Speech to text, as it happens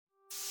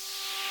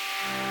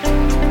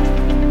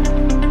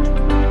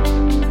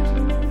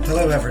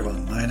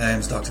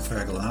name's Dr.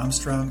 Fergal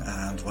Armstrong,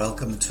 and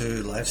welcome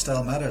to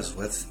Lifestyle Matters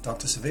with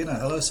Dr. Savina.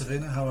 Hello,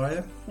 Savina. How are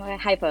you?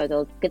 Hi,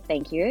 Fergal. Good,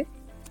 thank you.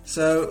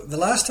 So, the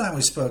last time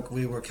we spoke,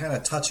 we were kind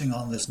of touching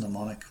on this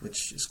mnemonic,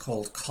 which is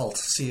called COLTE,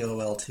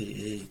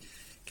 C-O-L-T-E.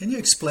 Can you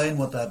explain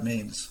what that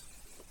means?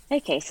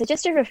 Okay, so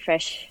just to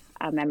refresh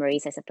our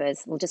memories, I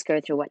suppose, we'll just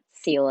go through what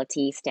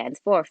COLT stands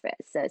for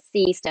first. So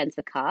C stands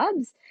for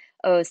carbs,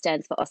 O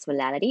stands for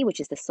osmolality, which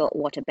is the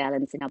salt-water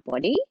balance in our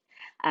body.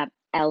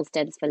 L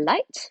stands for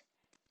light,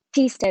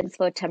 T stands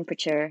for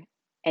temperature,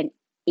 and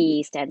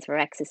E stands for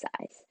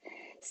exercise.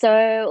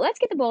 So let's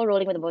get the ball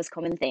rolling with the most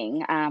common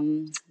thing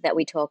that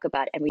we talk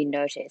about and we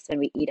notice when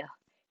we eat a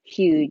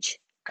huge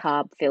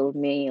carb-filled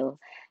meal.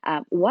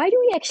 Why do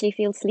we actually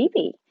feel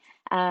sleepy?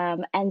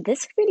 And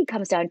this really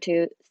comes down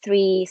to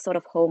three sort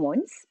of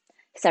hormones: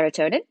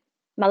 serotonin,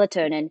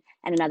 melatonin,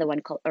 and another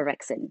one called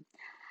orexin.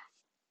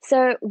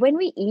 So when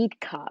we eat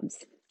carbs,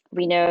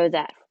 we know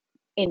that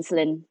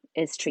insulin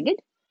is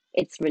triggered,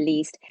 it's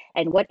released,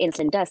 and what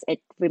insulin does,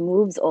 it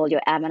removes all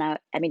your amino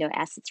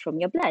acids from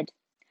your blood.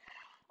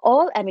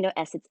 All amino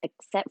acids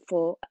except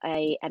for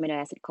a amino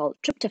acid called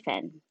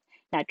tryptophan.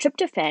 Now,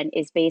 tryptophan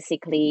is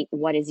basically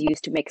what is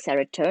used to make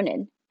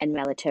serotonin and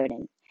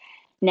melatonin.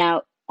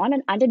 Now,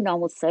 under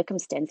normal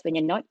circumstance, when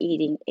you're not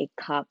eating a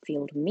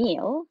carb-filled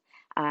meal,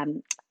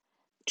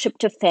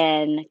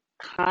 tryptophan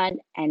can't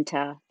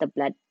enter the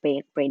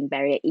blood-brain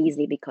barrier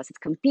easily because it's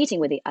competing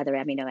with the other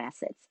amino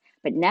acids.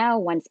 But now,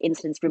 once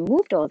insulin's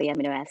removed all the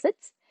amino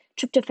acids,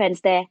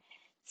 tryptophan's there,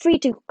 free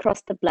to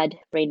cross the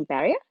blood-brain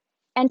barrier,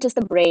 enters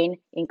the brain,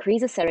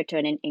 increases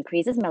serotonin,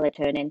 increases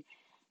melatonin,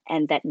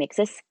 and that makes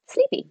us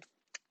sleepy.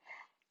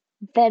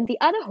 Then the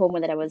other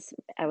hormone that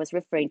I was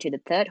referring to,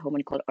 the third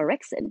hormone called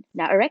orexin.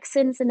 Now,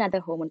 orexin is another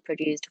hormone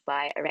produced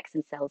by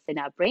orexin cells in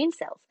our brain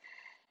cells.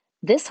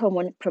 This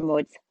hormone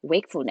promotes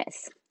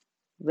wakefulness.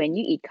 When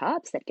you eat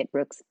carbs, that get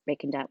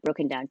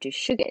broken down to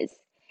sugars.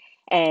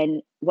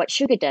 And what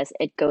sugar does,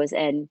 it goes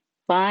and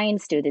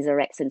binds to these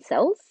orexin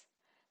cells.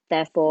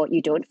 Therefore,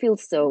 you don't feel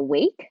so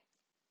awake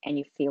and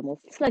you feel more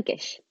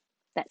sluggish.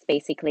 That's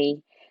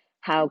basically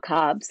how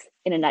carbs,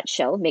 in a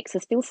nutshell, makes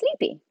us feel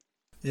sleepy.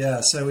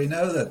 Yeah, so we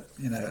know that,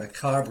 a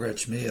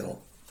carb-rich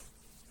meal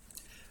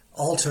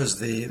alters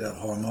the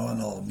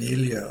hormonal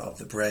milieu of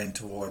the brain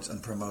towards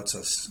and promotes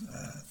us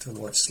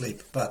towards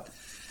sleep. But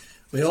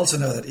we also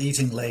know that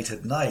eating late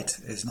at night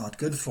is not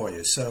good for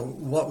you. So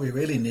what we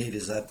really need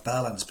is that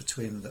balance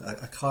between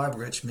a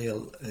carb-rich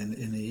meal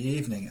in the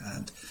evening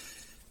and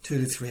 2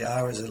 to 3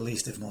 hours at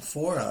least, if not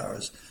 4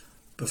 hours,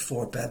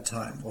 before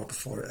bedtime or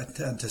before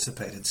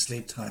anticipated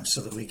sleep time, so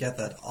that we get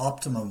that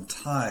optimum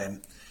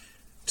time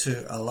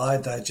to allow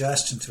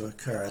digestion to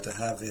occur, to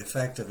have the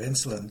effect of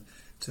insulin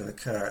to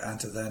occur, and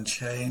to then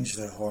change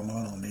the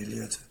hormonal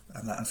milieu,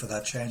 and for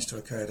that change to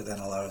occur to then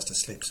allow us to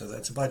sleep. So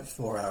it's about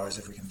 4 hours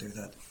if we can do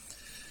that.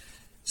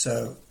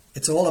 So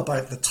it's all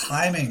about the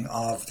timing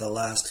of the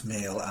last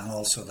meal and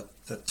also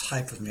the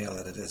type of meal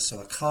that it is. So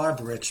a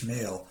carb-rich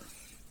meal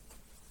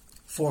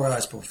 4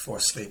 hours before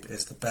sleep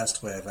is the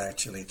best way of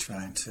actually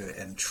trying to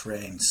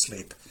entrain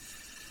sleep.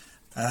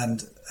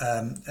 And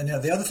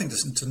the other thing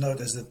to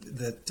note is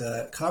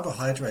that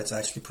carbohydrates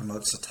actually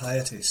promote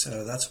satiety.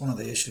 So that's one of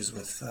the issues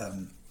with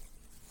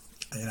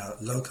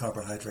low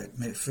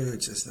carbohydrate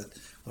foods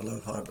low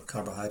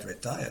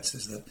carbohydrate diets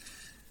is that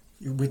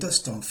we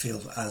just don't feel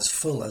as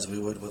full as we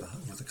would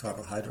with a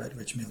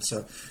carbohydrate-rich meal.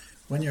 So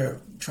when you're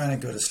trying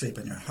to go to sleep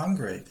and you're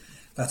hungry,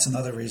 that's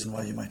another reason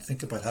why you might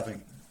think about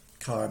having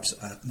carbs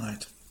at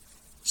night.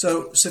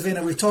 So,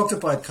 Savina, we've talked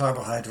about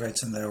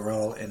carbohydrates and their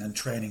role in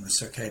entraining the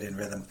circadian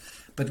rhythm,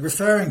 but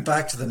referring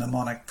back to the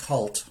mnemonic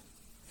COLTE,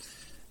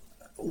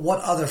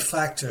 what other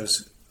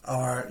factors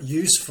are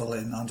useful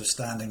in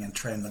understanding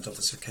entrainment of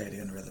the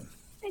circadian rhythm?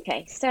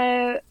 Okay,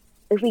 so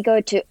if we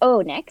go to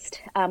O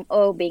next,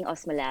 O being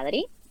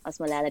osmolality.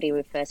 Osmolality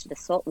refers to the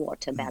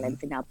salt-water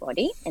balance in our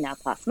body, in our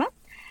plasma.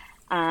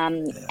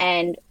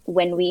 And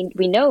when we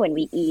know when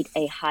we eat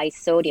a high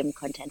sodium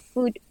content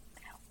food,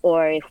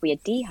 or if we are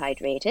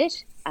dehydrated,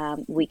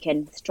 we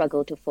can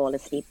struggle to fall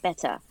asleep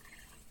better.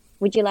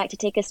 Would you like to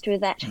take us through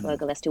that,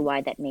 Fergal, as to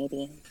why that may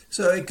be?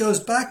 So it goes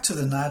back to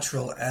the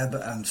natural ebb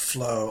and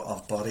flow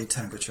of body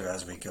temperature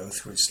as we go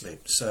through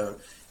sleep. So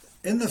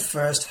in the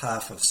first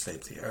half of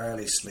sleep, the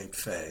early sleep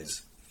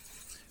phase,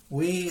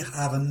 we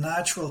have a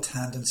natural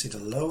tendency to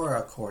lower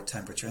our core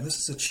temperature, and this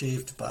is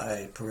achieved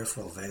by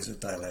peripheral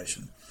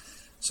vasodilation.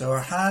 So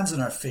our hands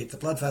and our feet, the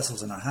blood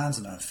vessels in our hands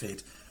and our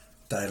feet,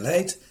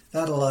 dilate.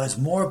 That allows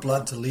more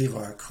blood to leave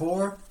our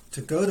core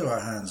to go to our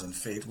hands and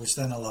feet, which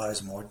then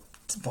allows more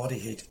body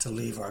heat to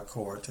leave our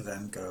core to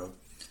then go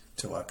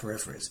to our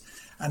peripheries.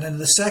 And in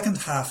the second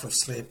half of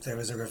sleep, there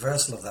is a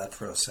reversal of that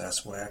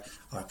process where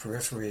our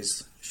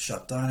peripheries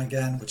shut down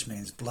again, which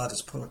means blood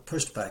is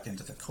pushed back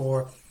into the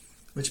core,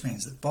 which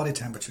means that body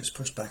temperature is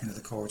pushed back into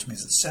the core, which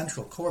means that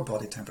central core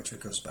body temperature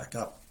goes back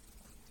up.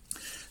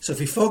 So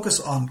if we focus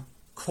on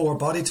core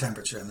body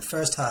temperature in the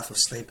first half of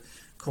sleep,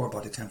 core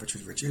body temperature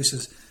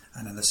reduces,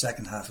 and in the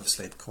second half of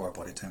sleep, core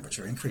body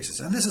temperature increases.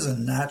 And this is a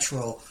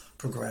natural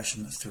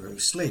progression through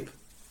sleep.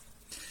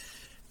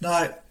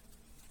 Now,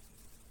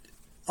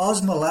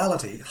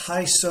 osmolality,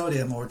 high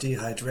sodium or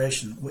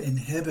dehydration,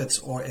 inhibits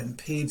or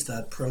impedes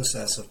that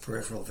process of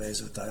peripheral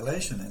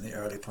vasodilation in the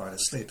early part of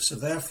sleep. So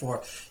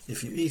therefore,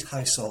 if you eat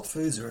high salt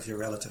foods or if you're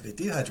relatively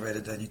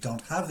dehydrated, then you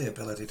don't have the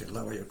ability to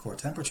lower your core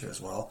temperature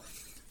as well.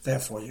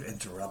 Therefore, you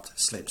interrupt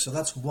sleep. So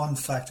that's one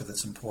factor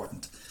that's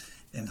important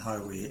in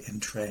how we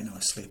entrain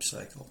our sleep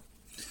cycle.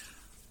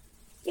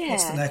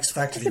 What's the Yeah. next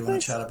factor I you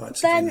want to suppose chat about,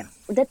 then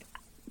Sabrina?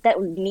 that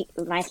would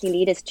nicely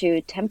lead us to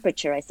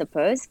temperature, I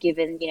suppose,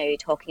 given, you're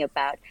talking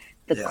about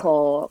the Yeah,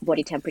 core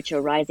body temperature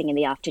rising in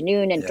the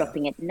afternoon and yeah,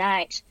 dropping at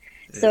night.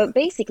 So yeah,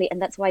 basically,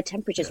 and that's why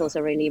temperature is yeah,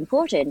 also really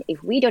important.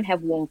 If we don't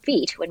have warm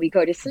feet when we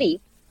go to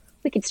sleep,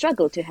 we can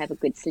struggle to have a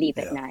good sleep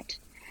at yeah, night.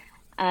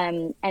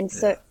 And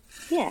so,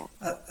 yeah.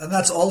 yeah, And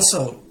that's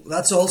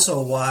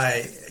also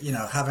why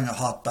having a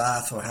hot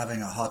bath or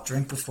having a hot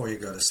drink before you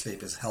go to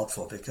sleep is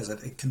helpful, because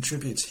it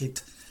contributes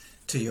heat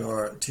to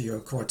your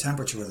core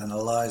temperature and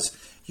allows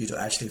you to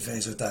actually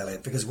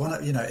vasodilate. Because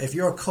if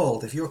you're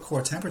cold, if your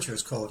core temperature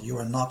is cold, you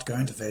are not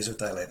going to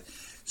vasodilate.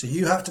 So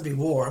you have to be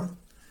warm,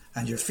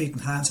 and your feet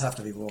and hands have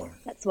to be warm.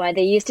 that's why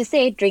they used to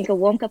say drink a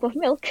warm cup of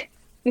milk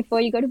before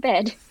you go to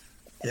bed.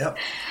 Yep.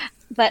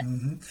 But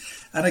And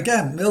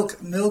again, milk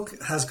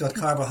has got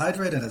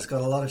carbohydrate in it. It's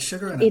got a lot of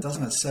sugar in it, it,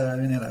 doesn't it?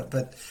 So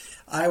but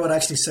I would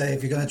actually say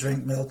if you're going to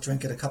drink milk,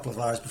 drink it a couple of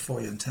hours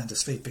before you intend to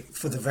sleep,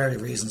 for the very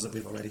reasons that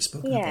we've already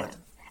spoken yeah. about.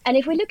 And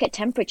if we look at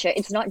temperature,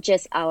 it's not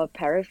just our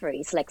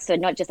peripheries, like, so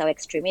not just our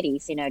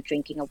extremities,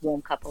 drinking a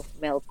warm cup of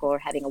milk or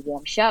having a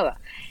warm shower.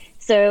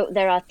 So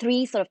there are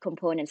three sort of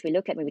components we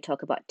look at when we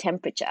talk about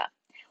temperature.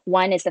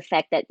 One is the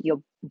fact that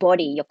your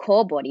body, your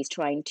core body, is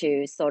trying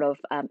to sort of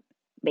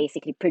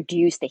basically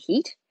produce the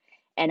heat,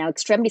 and our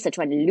extremities are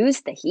trying to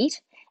lose the heat.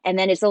 And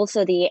then it's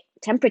also the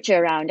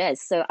temperature around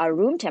us. So our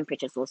room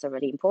temperature is also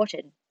really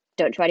important.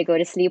 Don't try to go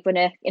to sleep in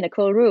a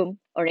cold room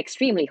or an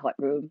extremely hot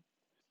room.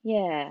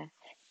 Yeah,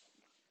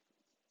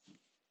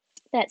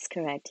 that's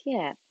correct.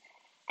 Yeah.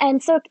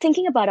 And so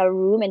thinking about our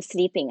room and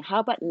sleeping, how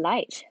about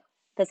light?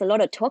 There's a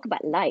lot of talk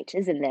about light,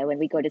 isn't there, when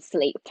we go to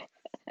sleep?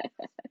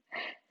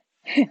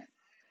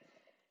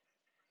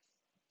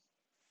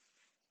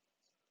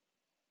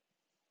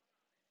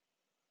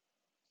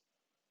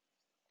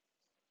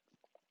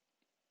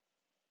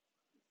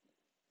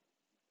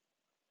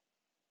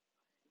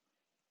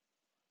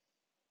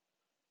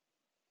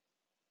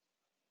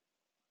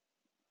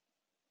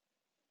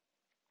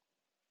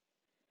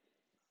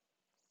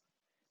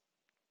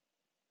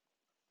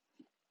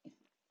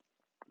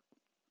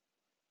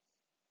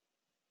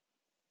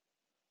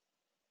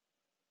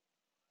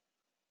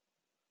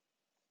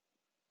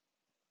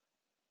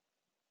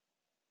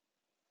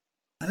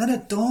 And then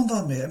it dawned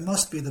on me, it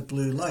must be the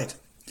blue light.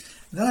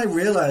 And then I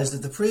realized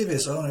that the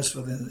previous owners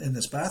in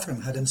this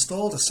bathroom had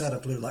installed a set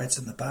of blue lights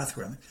in the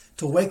bathroom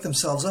to wake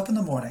themselves up in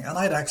the morning, and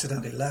I'd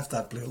accidentally left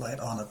that blue light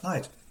on at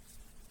night.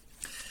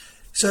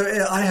 So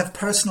I have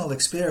personal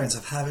experience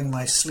of having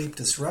my sleep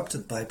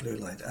disrupted by blue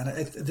light, and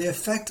the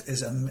effect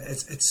is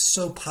it's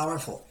so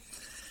powerful.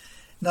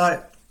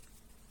 Now,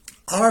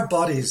 our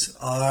bodies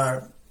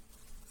are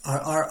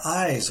our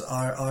eyes,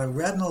 our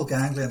retinal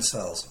ganglion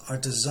cells are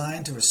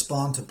designed to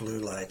respond to blue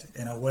light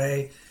in a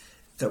way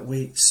that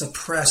we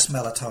suppress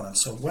melatonin.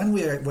 So when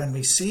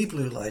we see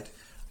blue light,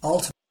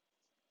 ultimately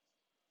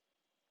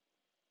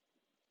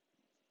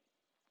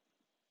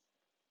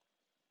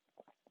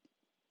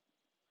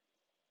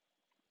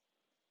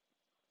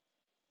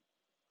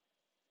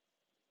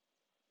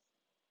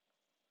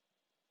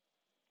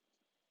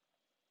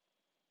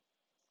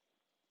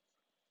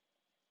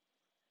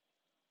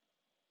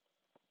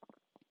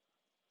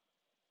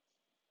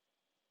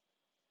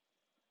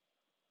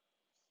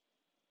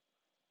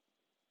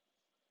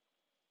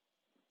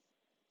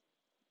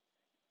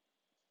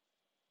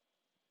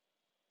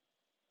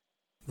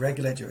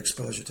regulate your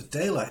exposure to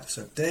daylight.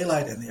 So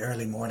daylight in the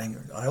early morning,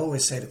 I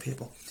always say to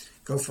people,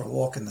 go for a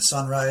walk in the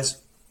sunrise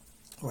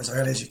or as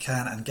early as you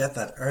can and get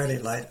that early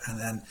light, and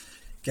then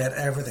get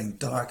everything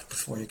dark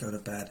before you go to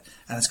bed.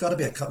 And it's got to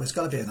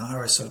be an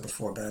hour or so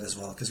before bed as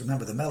well, because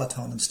remember the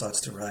melatonin starts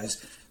to rise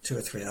 2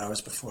 or 3 hours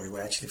before you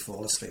actually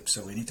fall asleep.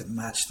 So we need to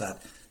match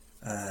that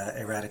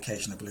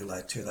eradication of blue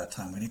light to that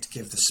time. We need to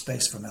give the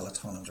space for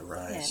melatonin to Yeah.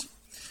 rise.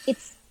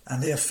 It's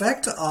And the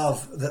effect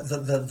of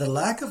the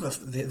lack of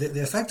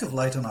the effect of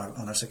light on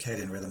our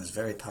circadian rhythm is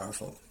very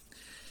powerful.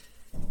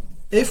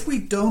 If we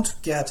don't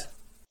get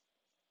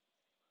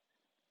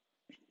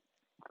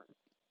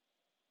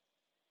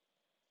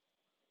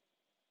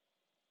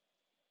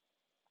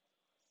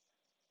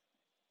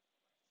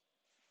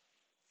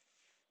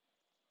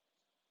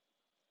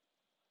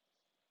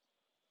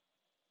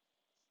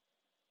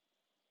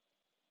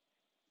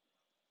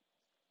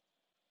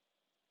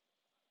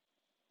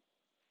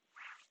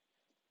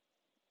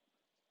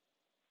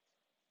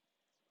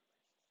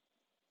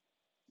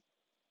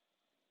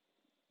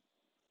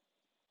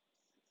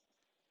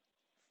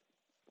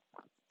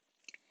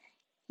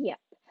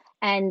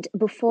And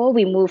before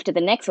we move to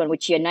the next one,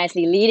 which you're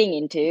nicely leading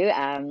into,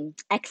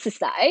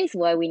 exercise,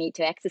 why we need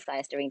to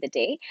exercise during the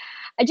day,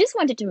 I just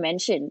wanted to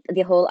mention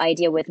the whole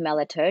idea with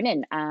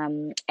melatonin,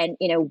 and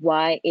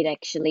why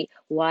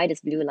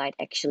does blue light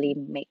actually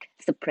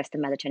suppress the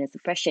melatonin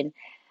suppression?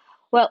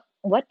 Well,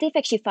 what they've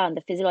actually found,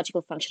 the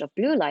physiological function of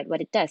blue light,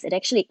 what it does, it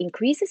actually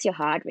increases your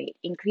heart rate,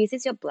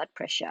 increases your blood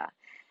pressure,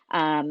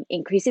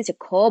 increases your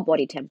core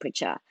body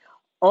temperature,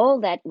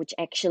 all that, which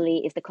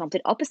actually is the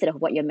complete opposite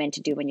of what you're meant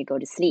to do when you go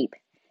to sleep.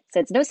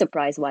 So it's no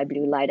surprise why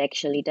blue light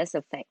actually does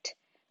affect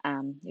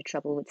your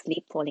trouble with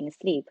sleep, falling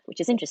asleep, which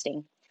is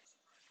interesting.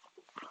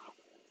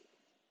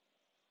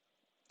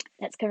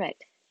 That's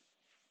correct.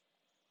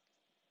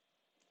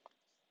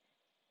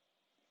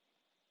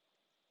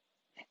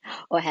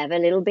 Or have a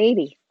little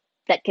baby.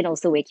 That can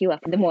also wake you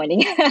up in the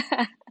morning.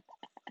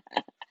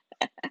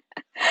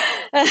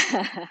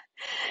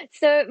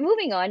 So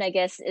moving on, I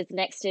guess it's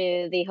next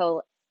to the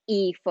whole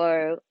E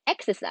for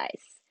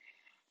exercise.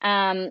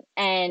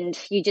 And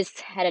you just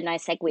had a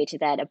nice segue to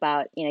that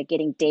about,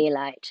 getting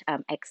daylight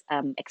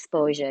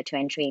exposure to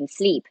entering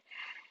sleep.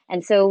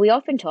 And so we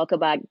often talk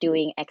about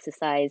doing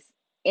exercise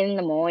in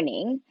the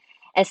morning,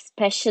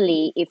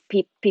 especially if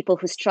people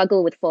who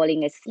struggle with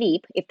falling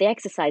asleep, if they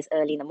exercise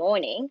early in the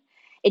morning,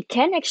 it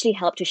can actually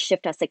help to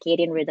shift our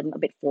circadian rhythm a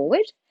bit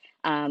forward,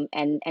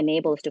 and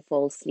enable us to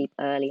fall asleep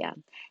earlier.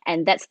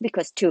 And that's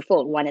because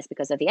twofold. One is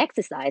because of the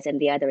exercise, and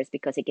the other is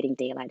because you're getting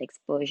daylight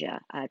exposure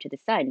to the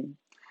sun.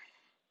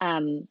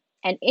 And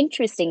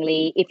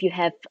interestingly, if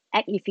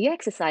you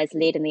exercise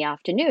late in the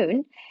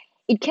afternoon,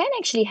 it can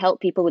actually help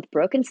people with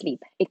broken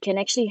sleep. It can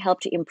actually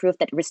help to improve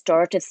that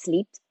restorative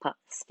sleep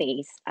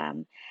phase.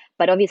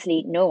 But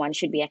obviously, no one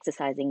should be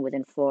exercising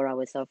within 4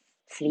 hours of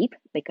sleep,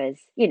 because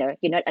you're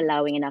not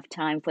allowing enough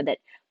time for that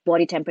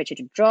body temperature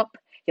to drop,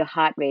 your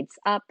heart rate's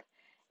up.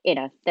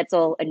 That's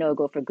all a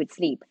no-go for good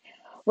sleep.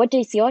 What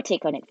is your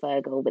take on it,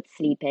 Virgo, with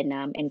sleep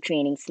and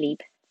training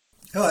sleep?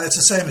 Oh, it's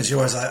the same as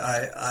yours.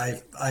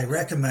 I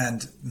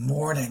recommend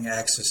morning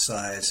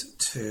exercise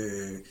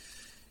to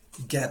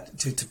get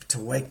to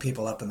wake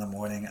people up in the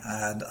morning,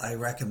 and I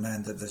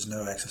recommend that there's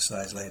no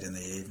exercise late in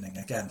the evening,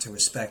 again to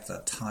respect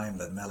that time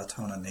that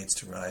melatonin needs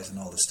to rise and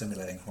all the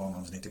stimulating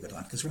hormones need to go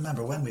down. Because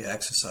remember, when we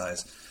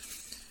exercise,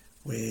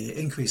 we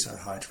increase our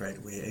heart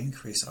rate, we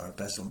increase our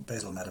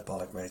basal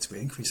metabolic rates, we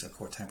increase our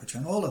core temperature,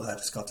 and all of that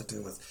has got to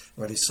do with,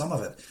 or at least some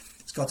of it,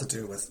 it's got to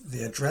do with the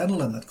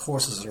adrenaline that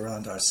courses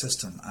around our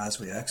system as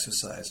we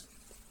exercise.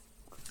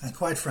 And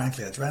quite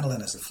frankly,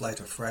 adrenaline is the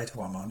flight or fight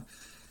hormone.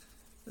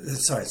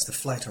 It's the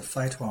flight or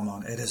fight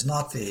hormone. It is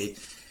not the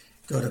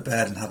go to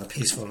bed and have a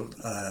peaceful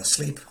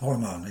sleep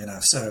hormone.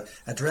 So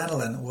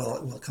adrenaline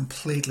will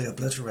completely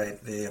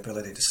obliterate the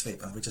ability to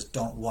sleep, and we just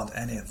don't want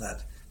any of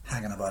that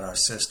hanging about our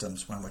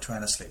systems when we're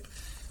trying to sleep.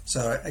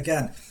 So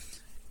again,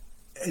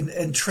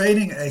 in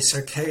training a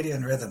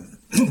circadian rhythm,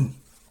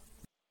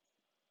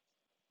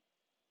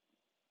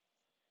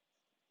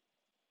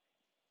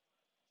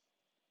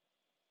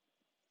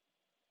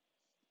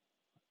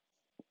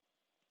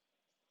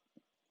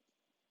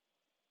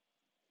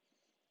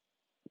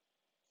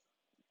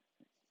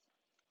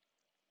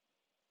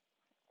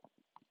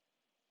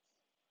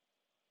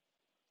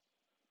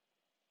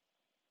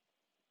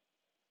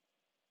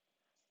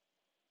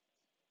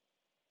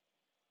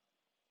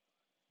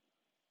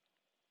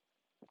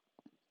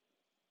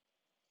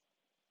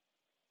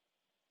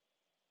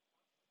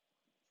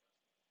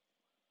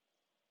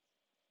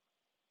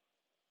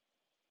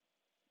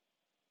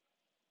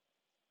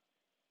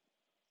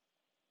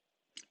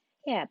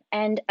 Yeah,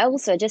 and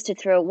also just to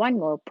throw one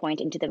more point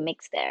into the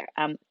mix there,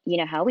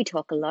 how we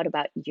talk a lot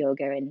about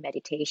yoga and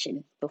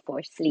meditation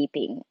before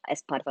sleeping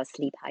as part of our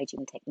sleep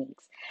hygiene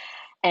techniques.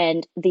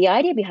 And the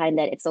idea behind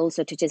that, it's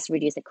also to just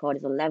reduce the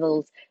cortisol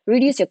levels,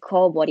 reduce your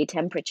core body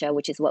temperature,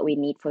 which is what we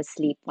need for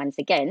sleep once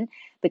again,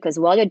 because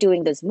while you're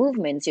doing those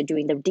movements, you're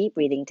doing the deep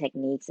breathing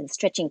techniques and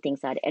stretching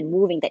things out and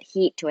moving that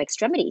heat to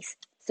extremities.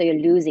 So you're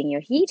losing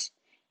your heat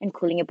and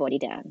cooling your body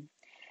down.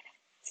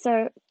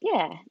 So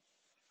yeah,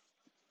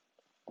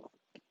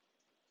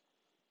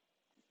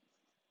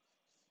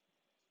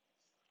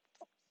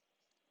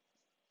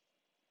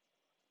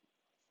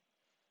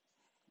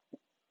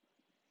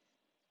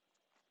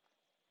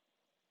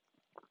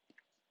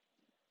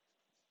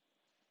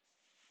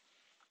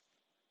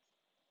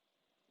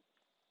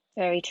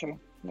 very true,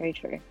 very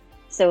true.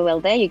 So well,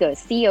 there you go,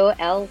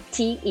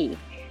 COLTE.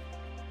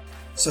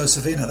 So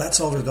Savina, that's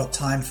all we've got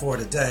time for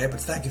today,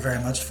 but thank you very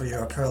much for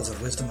your pearls of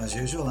wisdom as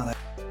usual.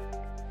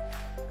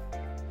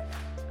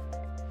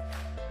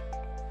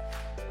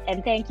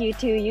 And thank you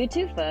to you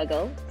too,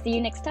 Fergal. See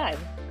you next time.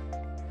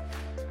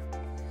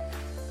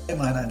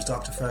 My name's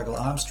Dr. Fergal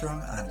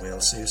Armstrong, and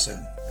we'll see you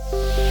soon.